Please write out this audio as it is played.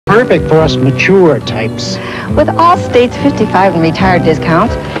perfect for us mature types. With Allstate's 55 and retired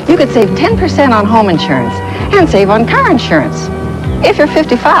discounts, you could save 10% on home insurance and save on car insurance. If you're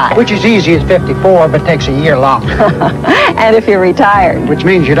 55. Which is easy at 54, but takes a year long. And if you're retired. Which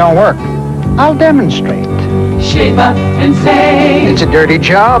means you don't work. I'll demonstrate. Shape up and save. It's a dirty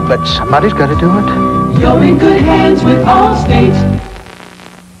job, but somebody's got to do it. You're in good hands with Allstate.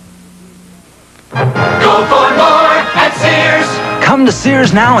 Go for more at Sears. Come to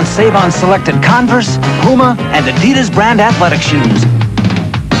Sears now and save on selected Converse, Puma, and Adidas brand athletic shoes.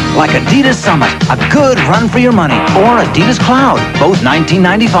 Like Adidas Summit, a good run for your money, or Adidas Cloud, both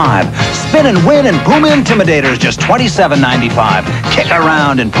 $19.95. Spin and win in Puma Intimidators, just $27.95. Kick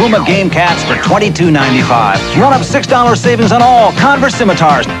around in Puma Game Cats for $22.95. Run up $6 savings on all Converse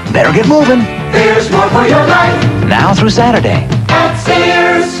Scimitars. Better get moving. There's more for your life Now through Saturday. at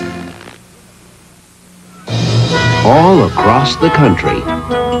Sears. All across the country,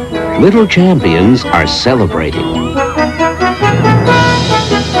 little champions are celebrating.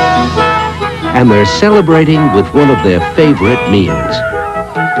 And they're celebrating with one of their favorite meals.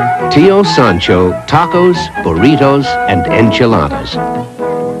 Tio Sancho tacos, burritos, and enchiladas.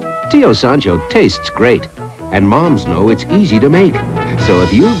 Tio Sancho tastes great, and moms know it's easy to make. So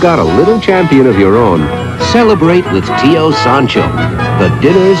if you've got a little champion of your own, celebrate with Tio Sancho, the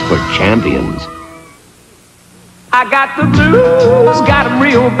dinners for champions. I got the blues, got 'em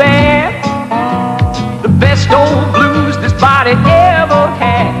real bad. The best old blues this body ever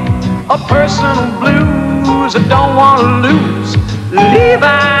had. A personal blues I don't want to lose.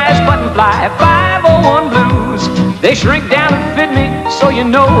 Levi's buttonfly 501 blues. They shrink down and fit me, so you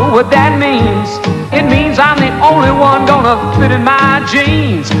know what that means. It means I'm the only one gonna fit in my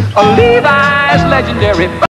jeans. A Levi's legendary